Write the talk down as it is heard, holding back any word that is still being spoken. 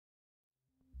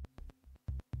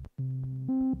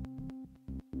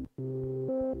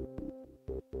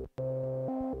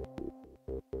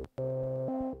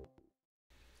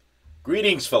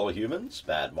Greetings, fellow humans.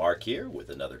 Bad Mark here with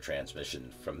another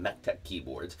transmission from Metre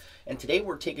Keyboards, and today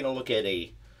we're taking a look at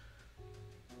a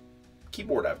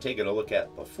keyboard I've taken a look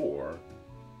at before,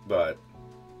 but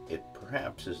it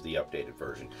perhaps is the updated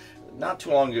version. Not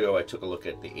too long ago I took a look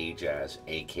at the Ajazz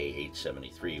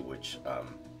AK873, which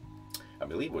I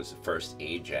believe was the first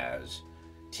Ajazz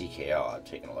TKL I've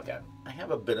taken a look at. I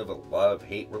have a bit of a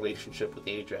love-hate relationship with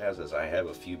Ajazz, as I have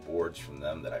a few boards from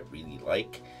them that I really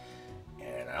like,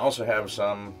 and I also have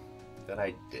some that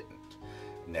I didn't.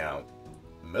 Now,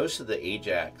 most of the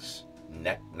Ajazz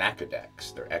NACA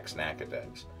decks, their ex-NACA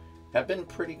decks, have been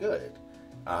pretty good.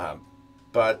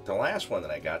 But the last one that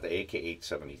I got, the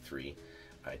AK873,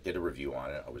 I did a review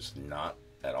on it. I was not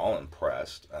at all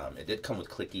impressed. It did come with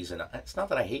clickies, and it's not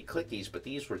that I hate clickies, but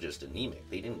these were just anemic.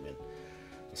 They didn't even,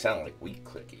 they sounded like weak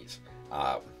clickies.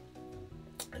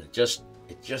 And it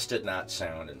just did not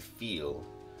sound and feel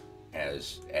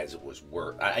as it was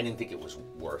worth. I didn't think it was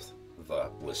worth the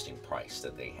listing price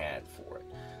that they had for it,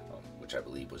 which I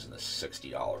believe was in the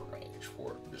 $60 range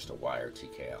for just a wire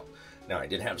TKL. Now, I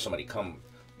did have somebody come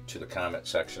to the comment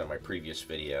section of my previous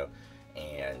video,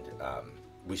 and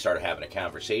we started having a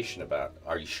conversation about,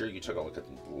 are you sure you took a look at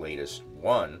the latest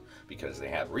one, because they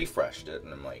have refreshed it?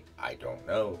 And I'm like, I don't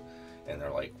know. And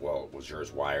they're like, well, was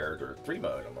yours wired or 3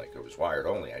 mode? I'm like, it was wired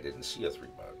only. I didn't see a 3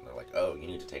 mode. And they're like, oh, you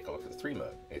need to take a look at the 3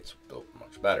 mode. It's built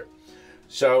much better.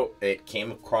 So it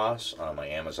came across on my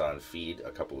Amazon feed a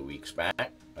couple of weeks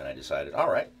back, and I decided, all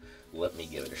right, let me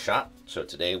give it a shot. So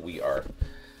today we are,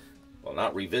 well,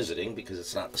 not revisiting because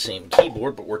it's not the same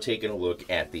keyboard, but we're taking a look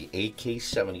at the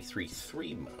AK873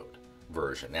 Three Mode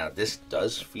version. Now, this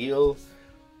does feel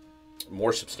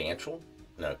more substantial.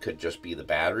 Now, it could just be the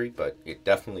battery, but it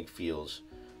definitely feels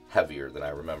heavier than I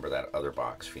remember that other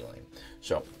box feeling.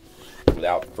 So,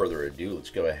 without further ado,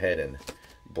 let's go ahead and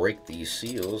break these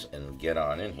seals and get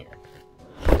on in here.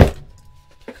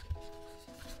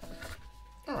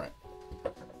 Alright.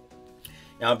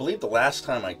 Now, I believe the last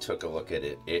time I took a look at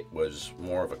it, it was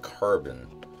more of a carbon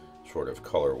sort of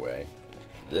colorway.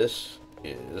 This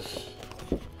is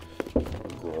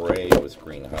gray with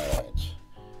green highlights.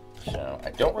 So, I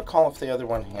don't recall if the other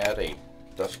one had a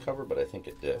dust cover, but I think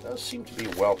it did. It does seem to be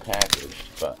well packaged,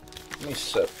 but let me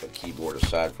set the keyboard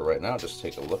aside for right now. Just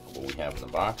take a look at what we have in the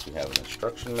box. We have an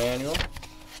instruction manual.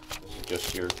 This is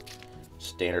just your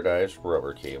standardized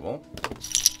rubber cable.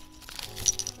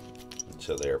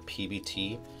 So they're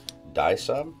PBT die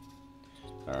sub.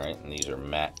 Alright, and these are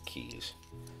matte keys.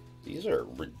 These are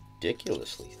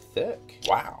ridiculously thick.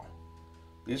 Wow.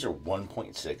 These are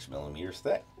 1.6 millimeters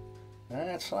thick.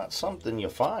 That's not something you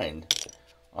find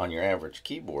on your average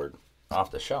keyboard off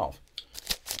the shelf.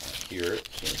 Here it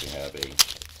seems to have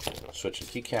a switch and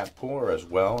keycap puller as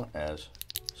well as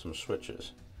some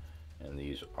switches. And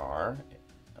these are,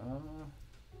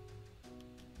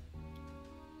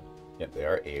 yeah, they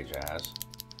are Ajazz.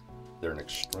 They're an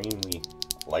extremely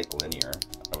light linear.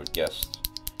 I would guess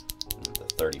in the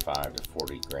 35 to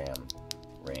 40 gram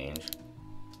range.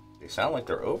 They sound like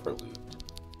they're over lubed.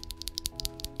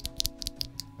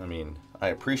 I mean, I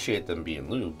appreciate them being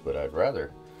lubed, but I'd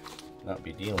rather not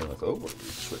be dealing with over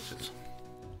lubed switches.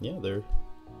 Yeah,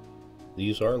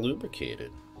 these are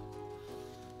lubricated.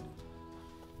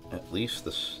 At least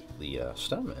the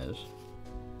stem is.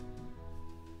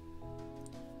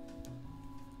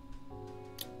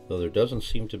 Though there doesn't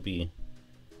seem to be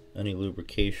any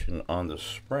lubrication on the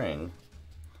spring,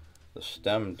 the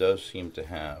stem does seem to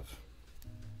have.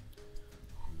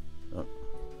 Oh.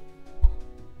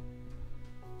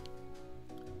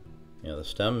 Yeah, the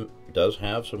stem does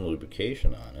have some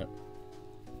lubrication on it,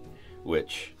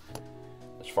 which,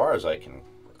 as far as I can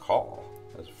recall,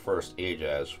 is the first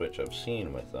Ajazz switch I've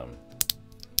seen with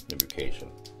lubrication.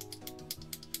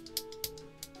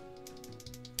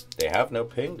 They have no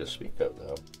ping to speak of,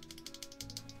 though.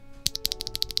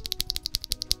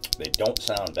 They don't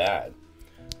sound bad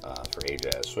for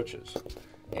Ajazz switches,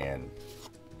 and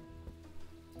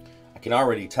I can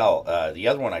already tell the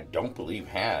other one I don't believe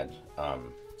had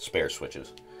spare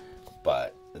switches,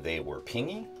 but they were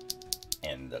pingy,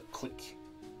 and the click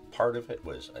part of it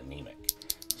was anemic,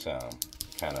 so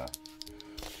kind of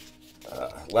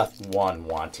left one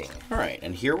wanting. All right,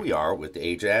 and here we are with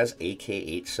the Ajazz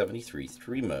AK873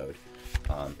 Three Mode.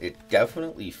 It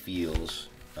definitely feels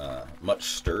much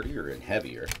sturdier and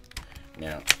heavier.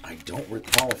 Now, I don't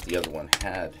recall if the other one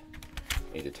had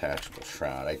a detachable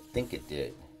shroud. I think it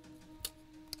did.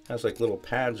 It has like little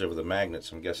pads over the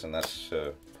magnets. I'm guessing that's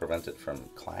to prevent it from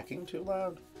clacking too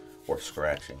loud or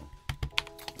scratching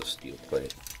the steel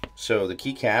plate. So the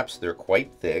keycaps, they're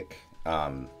quite thick.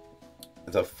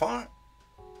 The font,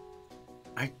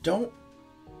 I don't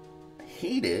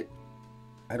hate it.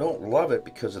 I don't love it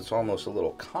because it's almost a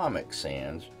little Comic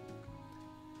Sans,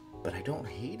 but I don't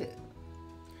hate it.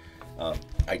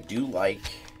 I do like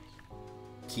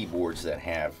keyboards that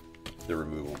have the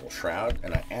removable shroud,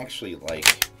 and I actually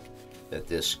like that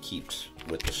this keeps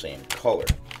with the same color.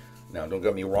 Now, don't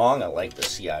get me wrong, I like the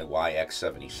CIY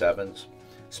X77s,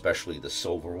 especially the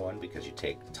silver one, because you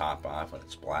take the top off and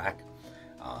it's black.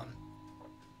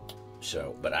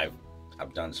 But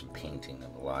I've done some painting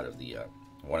of a lot of the,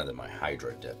 one of them I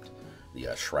hydro dipped,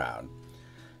 the shroud.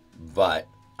 But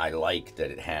I like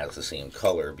that it has the same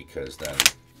color, because then,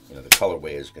 you know, the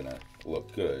colorway is gonna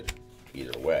look good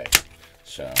either way.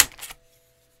 So,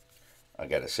 I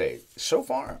gotta say, so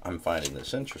far, I'm finding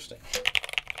this interesting.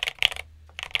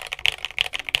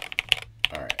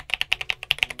 Alright.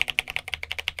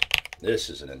 This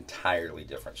is an entirely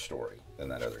different story than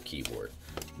that other keyboard.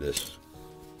 This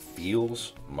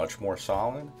feels much more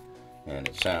solid, and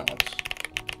it sounds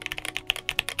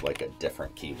like a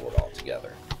different keyboard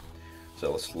altogether.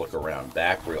 So let's look around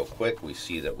back real quick. We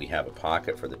see that we have a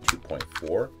pocket for the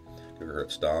 2.4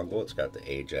 gigahertz dongle. It's got the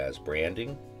Ajazz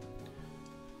branding.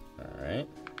 Alright.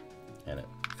 And it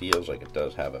feels like it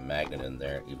does have a magnet in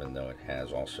there, even though it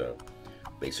has also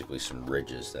basically some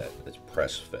ridges that it's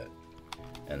press fit.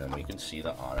 And then we can see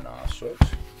the on and off switch.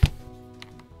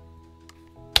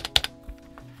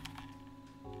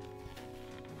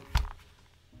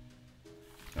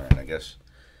 Alright, I guess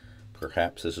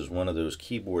perhaps this is one of those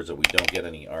keyboards that we don't get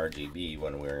any RGB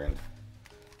when we're in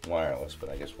wireless, but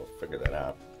I guess we'll figure that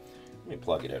out. Let me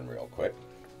plug it in real quick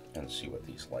and see what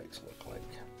these lights look like.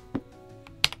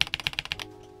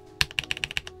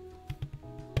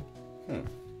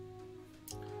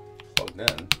 Plugged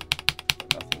in,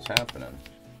 nothing's happening.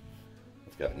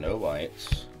 We've got no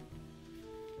lights.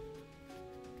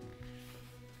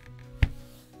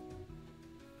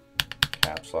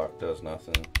 Caps lock does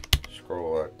nothing.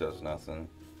 Scroll lock does nothing.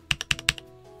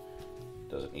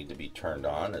 Does it need to be turned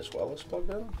on as well as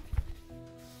plugged in?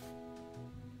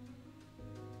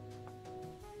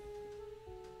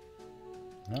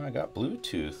 Now I got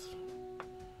Bluetooth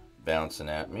bouncing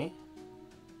at me.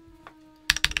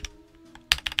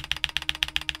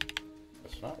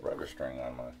 It's not registering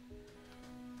on my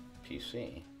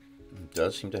PC. It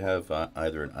does seem to have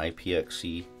either an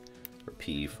IPXC or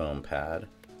PE foam pad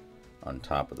on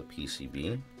top of the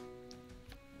PCB.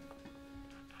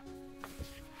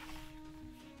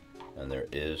 And there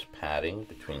is padding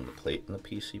between the plate and the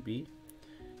PCB,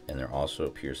 and there also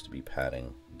appears to be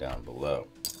padding down below.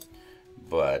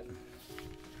 But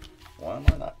why am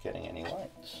I not getting any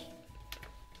lights?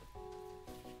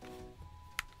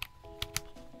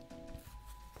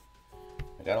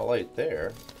 I got a light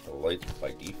there. The light's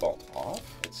by default off.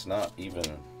 It's not even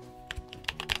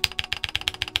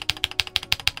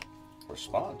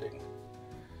responding.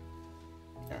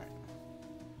 Alright.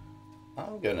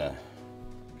 I'm gonna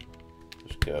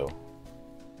just go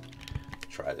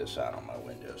try this out on my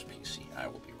Windows PC. I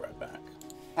will be right back.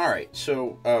 Alright,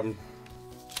 so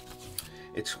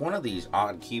it's one of these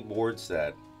odd keyboards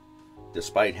that,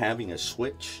 despite having a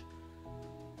switch,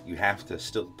 you have to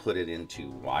still put it into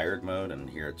wired mode, and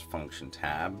here it's function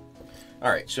tab.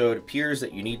 Alright, so it appears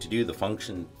that you need to do the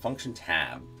function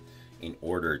tab in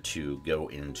order to go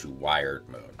into wired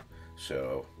mode.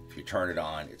 So if you turn it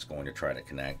on, it's going to try to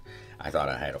connect. I thought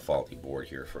I had a faulty board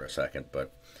here for a second,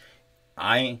 but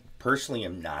I personally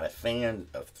am not a fan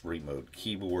of 3-mode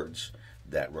keyboards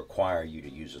that require you to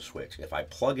use a switch. If I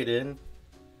plug it in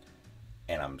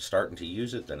and I'm starting to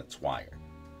use it, then it's wired.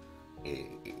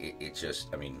 It just,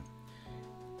 I mean,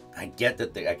 I get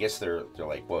that I guess they're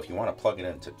like, well, if you want to plug it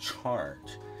in to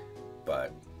charge,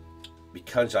 but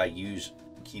because I use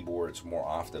keyboards more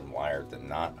often wired than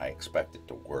not, I expect it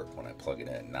to work when I plug it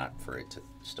in, not for it to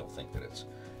still think that it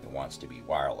wants to be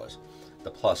wireless. The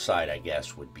plus side, I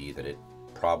guess, would be that it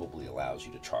probably allows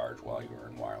you to charge while you're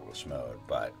in wireless mode,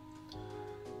 but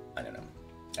I don't know.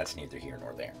 That's neither here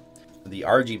nor there. The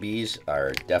RGBs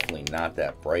are definitely not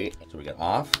that bright. So we got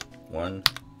off, 1,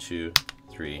 2,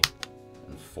 3,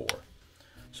 and 4.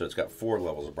 So it's got 4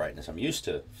 levels of brightness. I'm used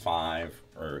to 5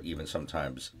 or even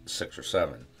sometimes 6 or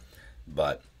 7.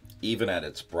 But even at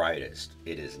its brightest,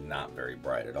 it is not very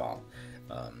bright at all.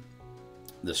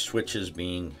 The switches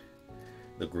being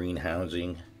the green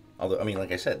housing, although, I mean,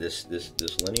 like I said, this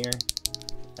linear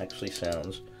actually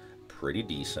sounds pretty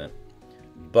decent,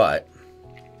 but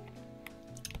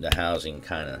the housing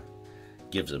kind of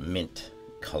gives a mint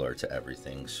color to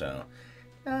everything. So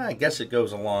I guess it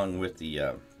goes along with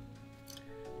the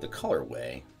the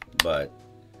colorway, but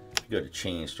if you go to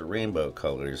change to rainbow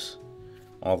colors,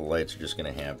 all the lights are just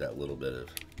going to have that little bit of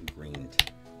green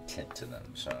tint to them.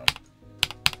 So,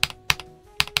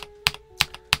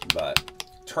 but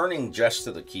turning just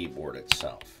to the keyboard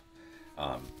itself,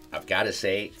 I've got to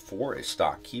say, for a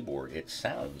stock keyboard, it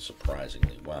sounds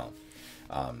surprisingly well.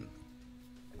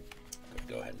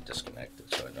 Go ahead and disconnect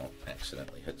it so I don't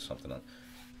accidentally hit something on.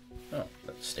 Oh,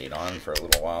 that stayed on for a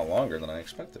little while longer than I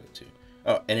expected it to.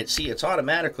 Oh, and it's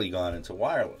automatically gone into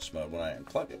wireless mode when I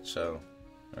unplug it. So,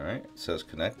 all right, it says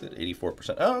connected,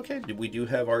 84%. Oh, okay, we do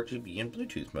have RGB and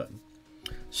Bluetooth mode.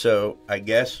 So I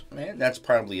guess, man, that's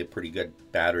probably a pretty good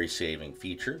battery saving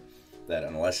feature, that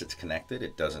unless it's connected,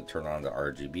 it doesn't turn on the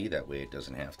RGB. That way it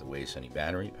doesn't have to waste any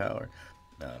battery power.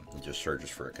 It just searches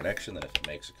for a connection, then if it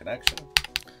makes a connection.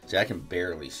 See, I can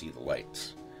barely see the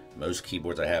lights. Most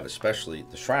keyboards I have, especially,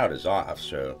 the shroud is off,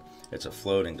 so it's a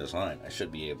floating design. I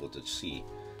should be able to see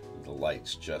the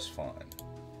lights just fine.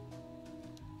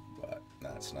 But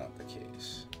that's not the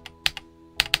case.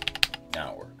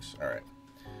 Now it works. All right.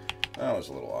 That was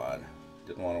a little odd.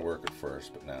 Didn't want to work at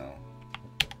first, but now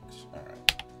it works. All right.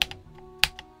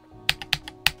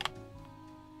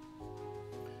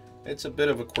 It's a bit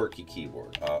of a quirky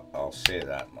keyboard, I'll say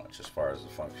that much as far as the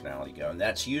functionality goes. And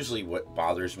that's usually what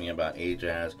bothers me about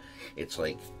Ajazz. It's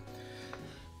like,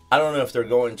 I don't know if they're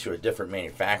going to a different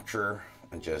manufacturer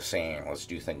and just saying, let's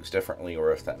do things differently,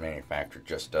 or if that manufacturer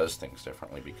just does things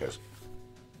differently, because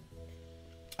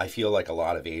I feel like a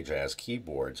lot of Ajazz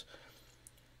keyboards,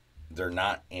 they're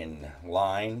not in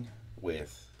line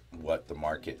with what the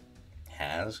market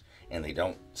has, and they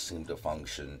don't seem to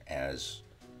function as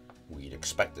we'd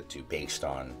expect it to, based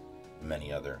on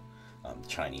many other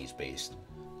Chinese-based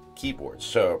keyboards.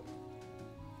 So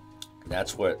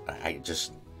that's what I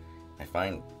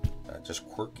find just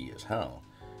quirky as hell,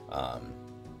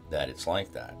 that it's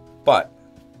like that. But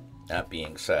that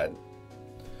being said,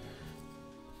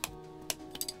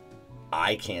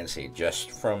 I can say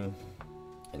just from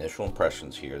initial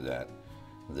impressions here that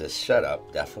this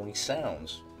setup definitely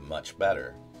sounds much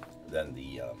better than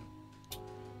the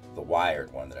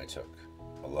wired one that I took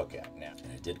a look at now.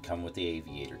 And it did come with the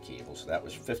aviator cable, so that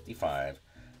was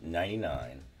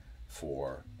 $55.99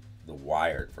 for the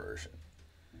wired version.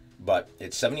 But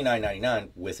it's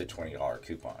 $79.99 with a $20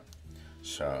 coupon.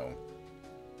 So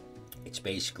it's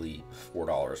basically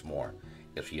 $4 more.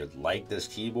 If you like this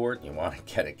keyboard, you want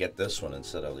to get this one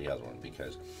instead of the other one,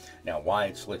 because now why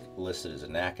it's listed as a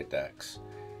Nakadex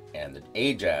and the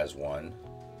Ajazz one,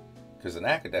 because the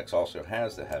Nakadex also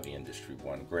has the heavy industry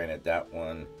one. Granted, that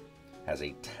one has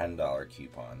a $10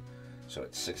 coupon, so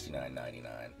it's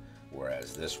 $69.99,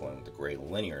 whereas this one with the gray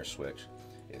linear switch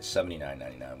is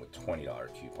 $79.99 with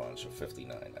 $20 coupon, so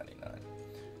 $59.99.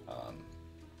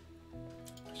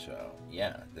 So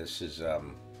yeah, this is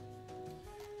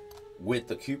with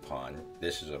the coupon,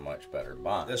 this is a much better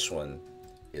buy. This one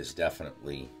is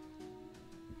definitely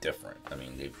different. I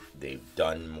mean, they've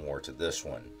done more to this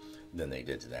one than they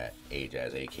did to that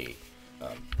Ajazz AK.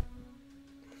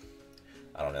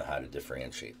 I don't know how to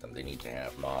differentiate them. They need to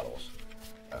have models,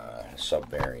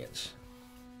 sub-variants.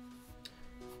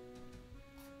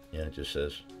 Yeah, it just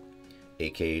says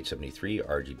AK873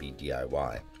 RGB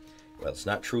DIY. Well, it's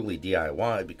not truly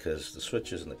DIY because the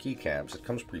switches and the keycaps, it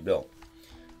comes pre-built.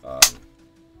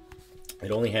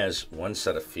 It only has one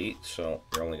set of feet, so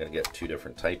you're only going to get two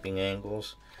different typing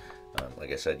angles.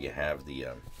 Like I said, you have the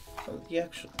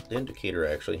indicator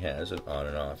actually has an on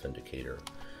and off indicator,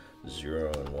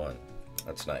 0 and 1.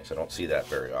 That's nice. I don't see that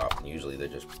very often. Usually they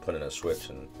just put in a switch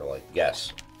and they're like,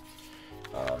 guess.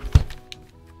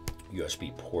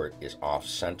 USB port is off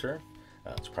center.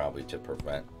 It's probably to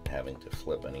prevent having to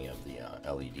flip any of the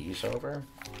LEDs over.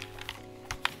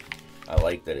 I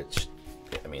like that it's,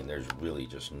 I mean, there's really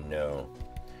just no,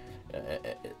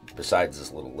 besides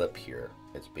this little lip here,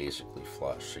 it's basically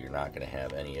flush, so you're not going to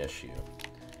have any issue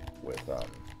with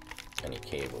any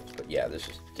cables. But yeah, this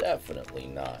is definitely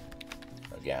not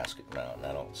a gasket mount, and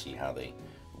I don't see how they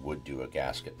would do a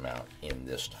gasket mount in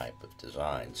this type of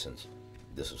design, since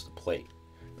this is the plate,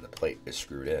 and the plate is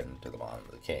screwed in to the bottom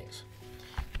of the case.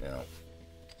 Now,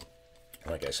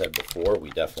 like I said before,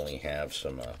 we definitely have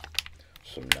some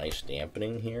nice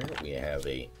dampening here. We have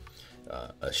a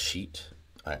sheet.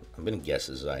 I'm going to guess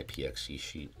this is IPXC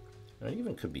sheet. It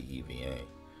even could be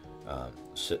EVA,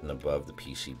 sitting above the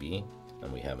PCB,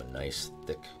 and we have a nice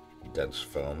thick dense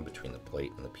foam between the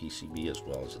plate and the PCB, as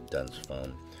well as a dense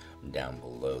foam down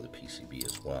below the PCB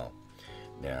as well.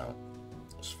 Now,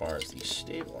 as far as these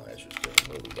stabilizers go,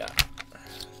 what do we got?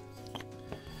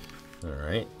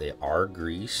 Alright, they are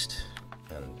greased,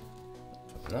 and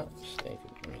if I'm not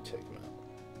mistaken, let me take them out.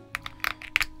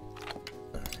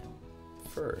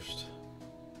 first.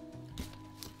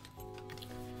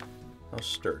 How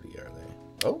sturdy are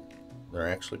they? Oh, they're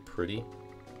actually pretty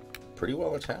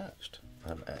well attached.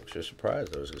 I'm actually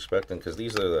surprised. I was expecting, because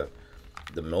these are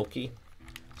the milky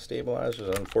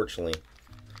stabilizers. Unfortunately,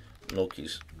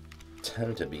 milkies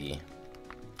tend to be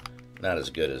not as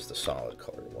good as the solid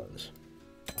colored ones.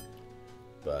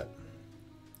 But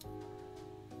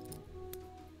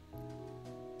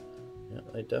yeah,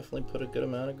 they definitely put a good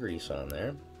amount of grease on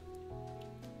there.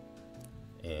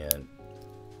 And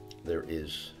there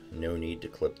is no need to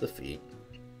clip the feet.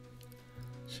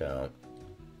 So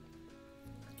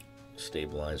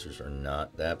stabilizers are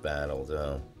not that bad,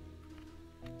 although,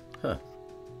 huh.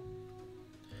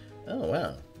 Oh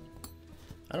wow.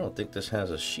 I don't think this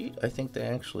has a sheet. I think they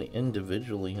actually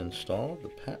individually installed the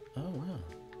pad. Oh wow.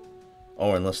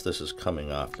 Oh, unless this is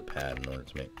coming off the pad in order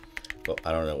to make, well,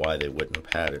 I don't know why they wouldn't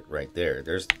pad it right there.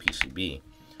 There's the PCB.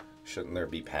 Shouldn't there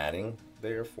be padding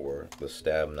there for the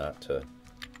stab not to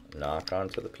knock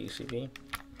onto the PCB?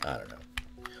 I don't know.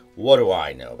 What do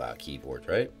I know about keyboards,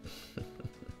 right?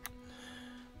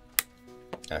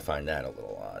 I find that a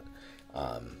little odd.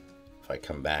 If I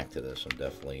come back to this, I'm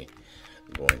definitely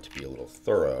going to be a little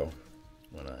thorough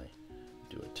when I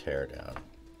do a teardown.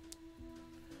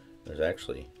 There's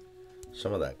actually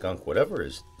some of that gunk, whatever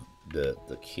is the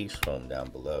case foam down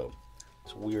below.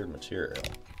 It's a weird material.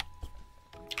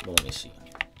 But let me see.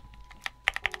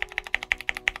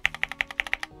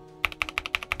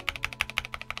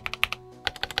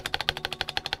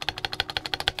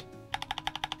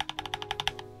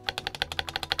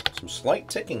 Some slight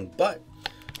ticking, but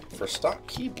for stock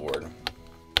keyboard,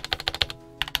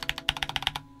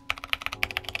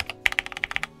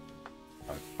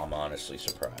 I'm honestly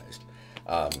surprised.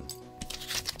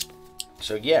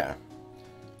 So yeah,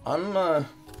 I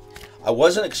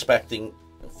wasn't expecting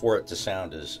for it to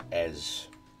sound as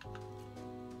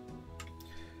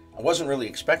I wasn't really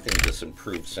expecting this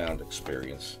improved sound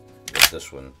experience that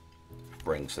this one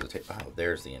brings to the table. Oh,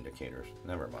 there's the indicators.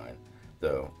 Never mind.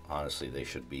 Though honestly, they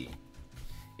should be,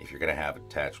 if you're going to have a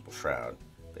detachable shroud,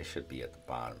 they should be at the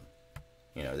bottom.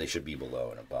 You know, they should be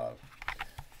below and above.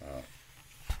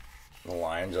 The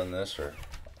lines on this are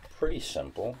pretty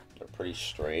simple. They're pretty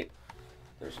straight.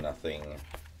 There's nothing,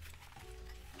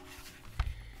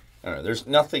 I don't know, there's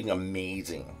nothing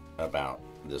amazing about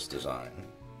this design.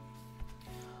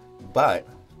 But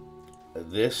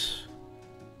this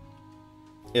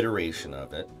iteration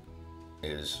of it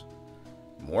is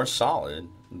more solid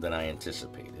than I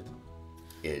anticipated.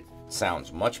 It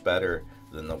sounds much better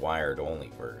than the wired only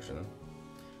version.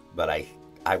 But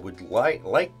I would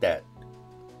like that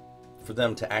for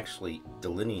them to actually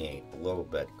delineate a little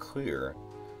bit clearer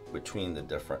between the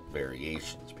different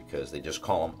variations, because they just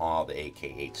call them all the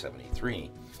AK873,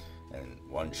 and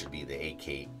one should be the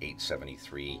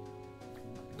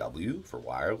AK873W for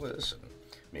wireless, and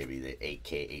maybe the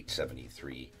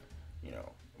AK873, you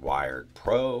know, wired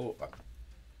Pro.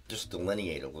 Just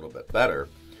delineate a little bit better,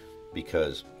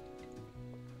 because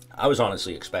I was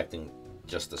honestly expecting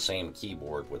just the same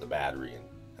keyboard with a battery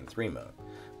and 3 mode,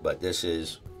 but this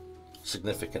is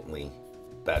significantly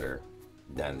better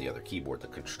than the other keyboard. The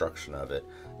construction of it,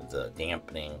 the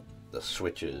dampening, the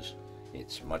switches,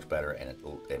 it's much better, and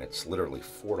it's literally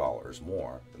 $4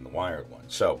 more than the wired one.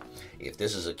 So if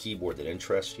this is a keyboard that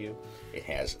interests you, it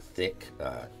has thick,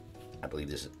 I believe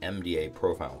this is MDA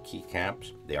profile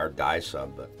keycaps. They are die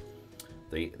sub, but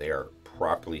they are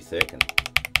properly thick, and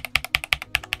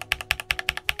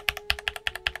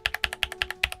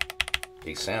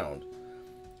they sound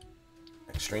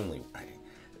extremely,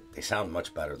 they sound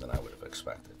much better than I would have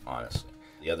expected, honestly.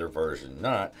 The other version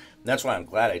not. And that's why I'm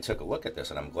glad I took a look at this,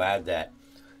 and I'm glad that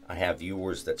I have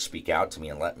viewers that speak out to me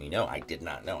and let me know. I did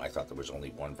not know. I thought there was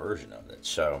only one version of it.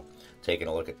 So taking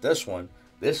a look at this one,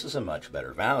 this is a much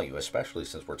better value, especially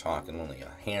since we're talking only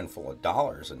a handful of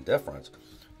dollars in difference.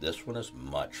 This one is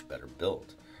much better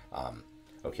built.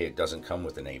 Okay, it doesn't come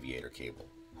with an aviator cable.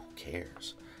 Who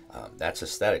cares? That's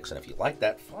aesthetics, and if you like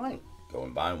that, fine, go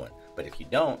and buy one. But if you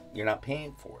don't, you're not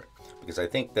paying for it. Because I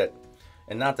think that,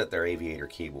 and not that their aviator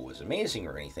cable was amazing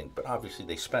or anything, but obviously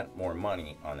they spent more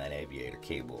money on that aviator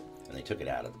cable, and they took it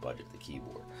out of the budget of the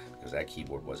keyboard, because that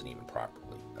keyboard wasn't even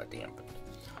properly dampened.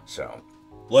 So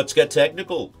let's get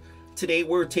technical. Today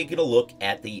we're taking a look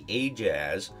at the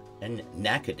Ajazz and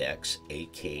Nakadex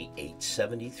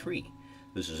AK873.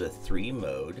 This is a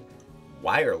 3-mode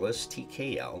wireless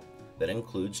TKL that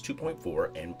includes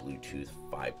 2.4 and Bluetooth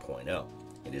 5.0.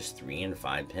 It is 3 and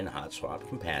 5 pin hot swap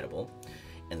compatible,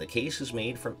 and the case is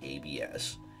made from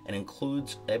ABS and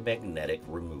includes a magnetic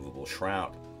removable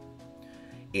shroud.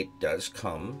 It does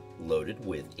come loaded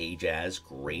with Ajazz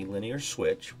Grey linear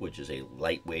switch, which is a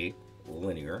lightweight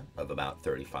linear of about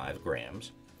 35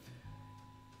 grams.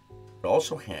 It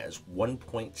also has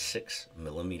 1.6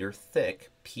 millimeter thick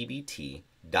PBT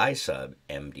die-sub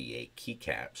MDA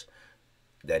keycaps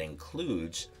that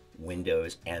includes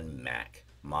Windows and Mac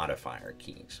modifier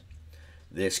keys.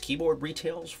 This keyboard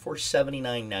retails for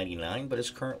 $79.99, but is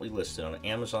currently listed on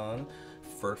Amazon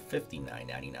for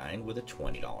 $59.99 with a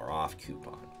 $20 off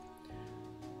coupon.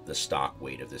 The stock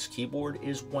weight of this keyboard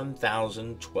is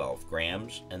 1,012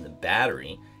 grams, and the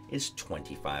battery is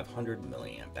 2,500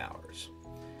 milliamp hours.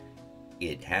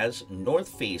 It has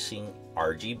north-facing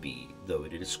RGB, though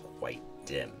it is quite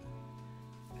dim.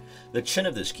 The chin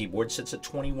of this keyboard sits at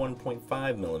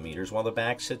 21.5 millimeters, while the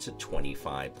back sits at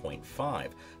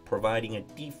 25.5, providing a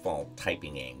default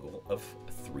typing angle of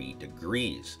 3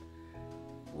 degrees.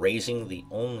 Raising the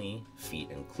only feet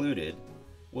included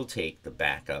will take the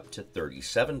back up to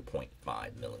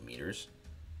 37.5 millimeters,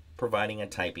 providing a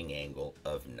typing angle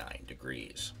of 9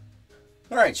 degrees.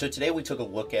 Alright, so today we took a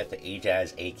look at the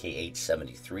Ajazz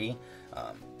AK873,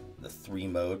 the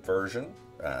 3-mode version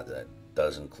that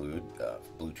does include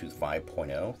Bluetooth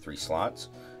 5.0, 3 slots,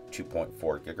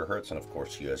 2.4 gigahertz, and of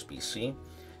course USB-C.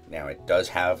 Now it does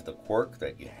have the quirk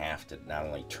that you have to not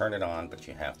only turn it on, but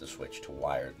you have to switch to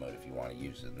wired mode if you want to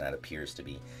use it, and that appears to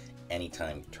be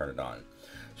anytime you turn it on.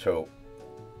 So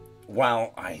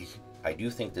while I do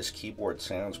think this keyboard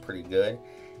sounds pretty good,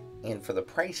 and for the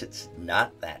price it's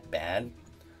not that bad,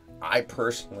 I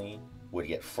personally would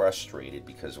get frustrated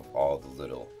because of all the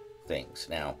little things.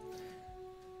 Now,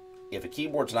 if a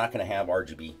keyboard's not going to have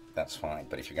RGB, that's fine,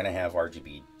 but if you're going to have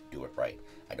RGB, do it right.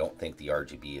 I don't think the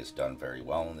RGB is done very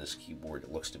well in this keyboard.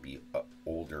 It looks to be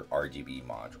older RGB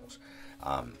modules.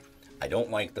 I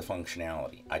don't like the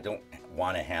functionality. I don't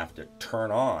want to have to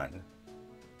turn on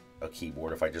a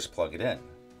keyboard if I just plug it in,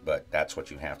 but that's what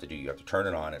you have to do. You have to turn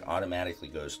it on. It automatically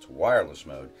goes to wireless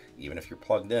mode, even if you're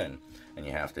plugged in, and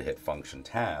you have to hit Function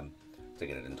Tab to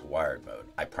get it into wired mode.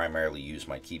 I primarily use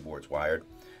my keyboards wired.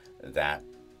 That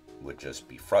would just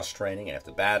be frustrating, and if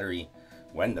the battery,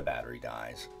 when the battery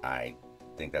dies, I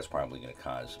think that's probably going to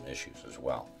cause some issues as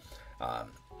well.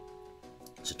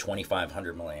 It's a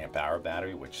 2,500 milliamp hour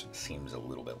battery, which seems a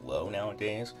little bit low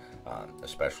nowadays,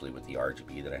 especially with the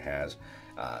RGB that it has.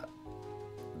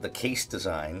 The case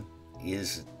design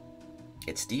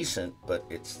it's decent, but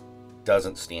it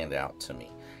doesn't stand out to me.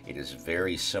 It is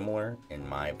very similar, in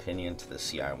my opinion, to the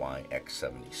CIY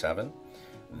X77,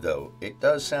 though it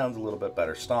does sound a little bit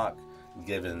better stock,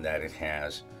 given that it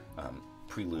has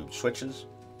pre-lubed switches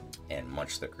and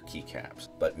much thicker keycaps.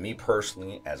 But me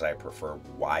personally, as I prefer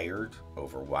wired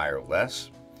over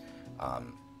wireless,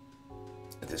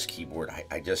 this keyboard,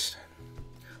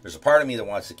 there's a part of me that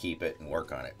wants to keep it and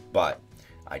work on it, but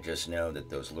I just know that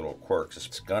those little quirks,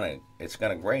 it's gonna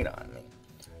grate on me.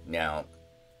 Now,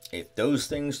 if those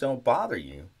things don't bother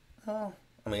you, well,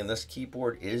 I mean, this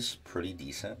keyboard is pretty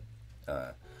decent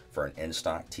for an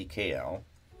in-stock TKL.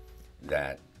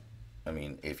 That, I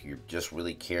mean, if you just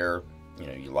really care, you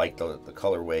know, you like the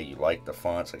colorway, you like the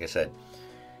fonts. Like I said,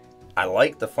 I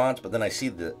like the fonts, but then I see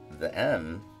the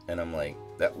M, and I'm like,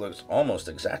 that looks almost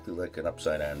exactly like an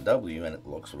upside-down W, and it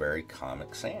looks very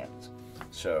Comic Sans.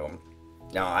 So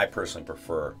now I personally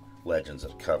prefer Legends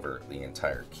that cover the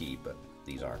entire key, but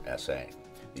these aren't SA.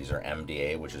 These are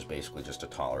MDA, which is basically just a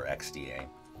taller XDA.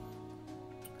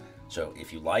 So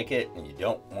if you like it and you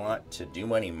don't want to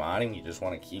do any modding, you just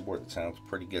want a keyboard that sounds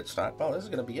pretty good stock, well, this is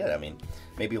going to be it. I mean,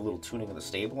 maybe a little tuning of the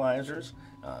stabilizers.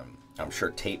 I'm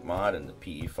sure tape mod and the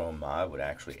PE foam mod would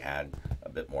actually add a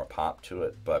bit more pop to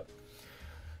it, but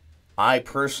I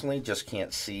personally just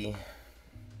can't see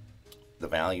the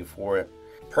value for it.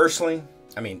 Personally,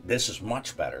 I mean, this is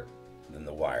much better than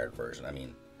the wired version. I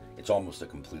mean, it's almost a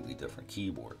completely different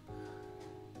keyboard,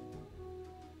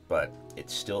 but it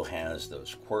still has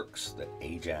those quirks that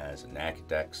Ajazz and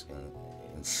Nakidex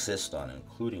insist on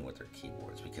including with their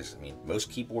keyboards, because, I mean,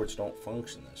 most keyboards don't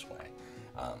function this way.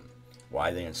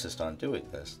 Why they insist on doing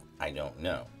this, I don't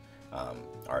know.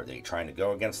 Are they trying to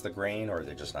go against the grain, or are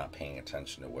they just not paying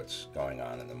attention to what's going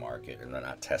on in the market, and they're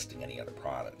not testing any other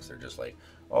products? They're just like,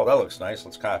 oh, that looks nice,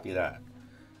 let's copy that.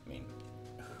 I mean,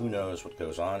 who knows what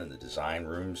goes on in the design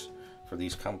rooms for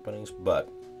these companies, but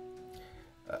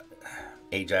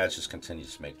Ajazz just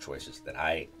continues to make choices that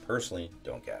I personally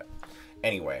don't get.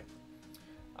 Anyway,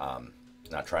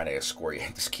 not trying to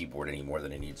excoriate this keyboard any more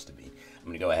than it needs to be. I'm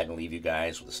going to go ahead and leave you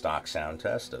guys with a stock sound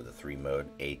test of the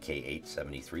 3-mode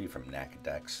AK873 from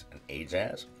Nakidex and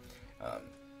Ajazz.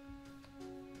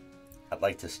 I'd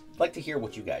like to hear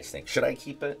what you guys think. Should I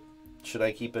keep it? Should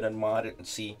I keep it and mod it and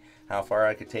see how far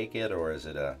I could take it, or is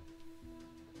it a...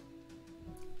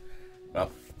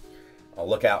 Well, I'll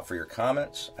look out for your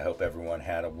comments. I hope everyone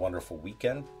had a wonderful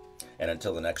weekend. And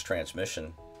until the next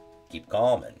transmission, keep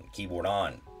calm and keyboard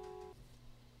on.